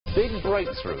big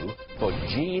breakthrough for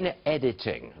gene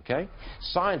editing, okay?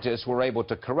 Scientists were able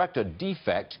to correct a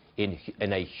defect in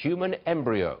a human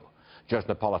embryo. Judge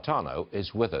Napolitano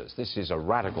is with us. This is a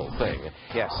radical thing.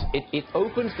 Yes. It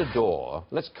opens the door,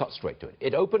 let's cut straight to it.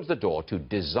 It opens the door to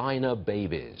designer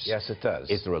babies. Yes, it does.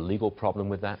 Is there a legal problem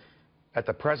with that? At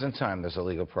the present time, there's a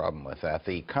legal problem with that.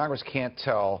 The Congress can't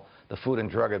tell the Food and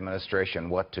Drug Administration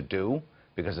what to do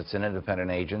because it's an independent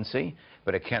agency,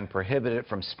 but it can prohibit it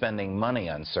from spending money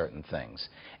on certain things.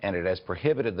 And it has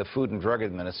prohibited the Food and Drug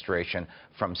Administration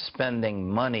from spending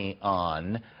money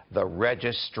on the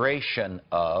registration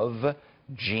of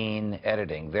gene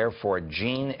editing. Therefore,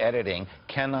 gene editing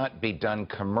cannot be done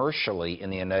commercially in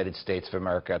the United States of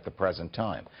America at the present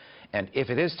time. And if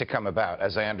it is to come about,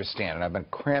 as I understand, and I've been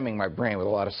cramming my brain with a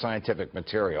lot of scientific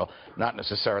material, not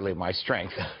necessarily my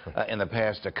strength, in the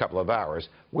past a couple of hours,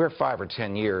 we're 5 or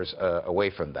 10 years away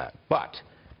from that. But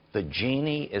the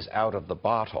genie is out of the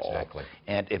bottle. Exactly.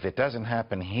 And if it doesn't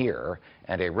happen here,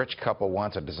 and a rich couple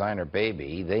wants a designer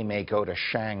baby, they may go to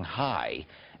Shanghai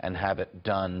and have it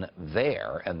done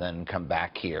there, and then come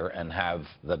back here and have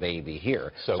the baby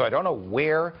here. So I don't know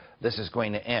where this is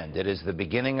going to end. It is the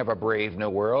beginning of a brave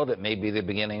new world. It may be the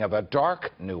beginning of a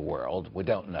dark new world. We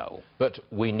don't know. But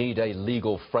we need a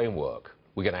legal framework.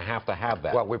 We're going to have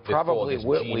that. Well, we probably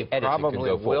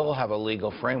will have a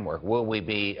legal framework. Will we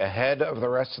be ahead of the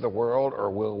rest of the world, or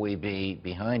will we be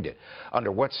behind it? Under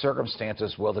what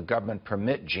circumstances will the government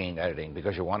permit gene editing?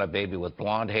 Because you want a baby with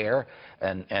blonde hair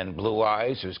and blue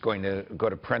eyes who's going to go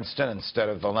to Princeton instead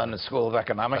of the London School of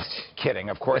Economics? Kidding,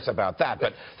 of course, about that.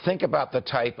 But think about the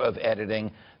type of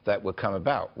editing that would come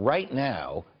about. Right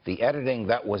now, the editing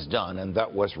that was done and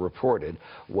that was reported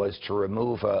was to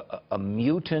remove a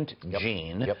mutant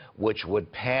gene which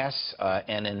would pass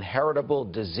an inheritable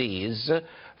disease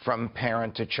from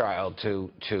parent to child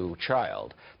to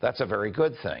child. That's a very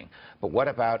good thing. But what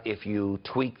about if you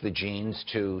tweak the genes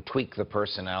to tweak the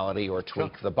personality or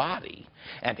tweak the body?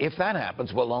 And if that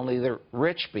happens, will only the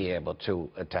rich be able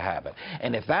to have it?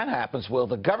 And if that happens, will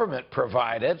the government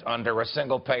provide it under a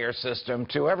single-payer system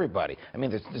to everybody? I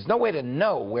mean, there's no way to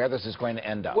know where this is going to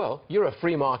end up. Well, you're a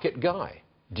free market guy.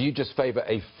 Do you just favor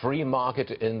a free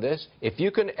market in this? If you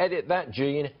can edit that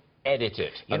gene, edit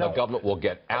it, and the government will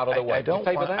get out of the way. I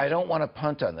don't want to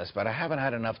punt on this, but I haven't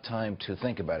had enough time to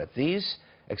think about it. These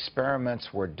experiments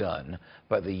were done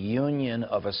by the union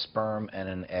of a sperm and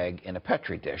an egg in a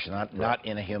petri dish, not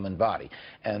in a human body.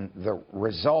 And the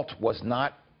result was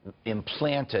not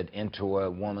implanted into a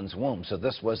woman's womb. So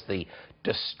this was the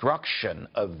destruction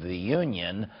of the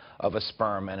union of a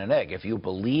sperm and an egg. If you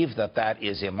believe that that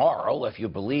is immoral, if you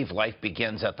believe life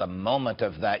begins at the moment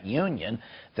of that union,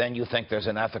 then you think there's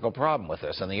an ethical problem with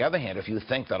this. On the other hand, if you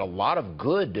think that a lot of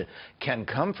good can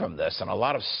come from this and a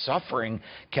lot of suffering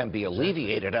can be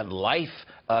alleviated and life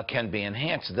can be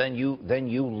enhanced, then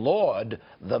you laud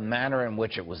the manner in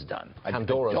which it was done.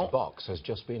 Pandora's box has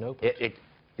just been opened.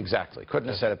 Exactly. Couldn't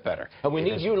have said it better. And we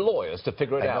need you lawyers to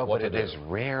figure it out what to do. It is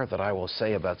rare that I will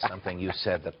say about something you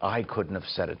said that I couldn't have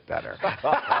said it better.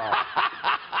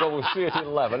 Well, we'll see it at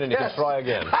 11, and you can try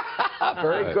again.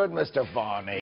 Very good, Mr. Varney.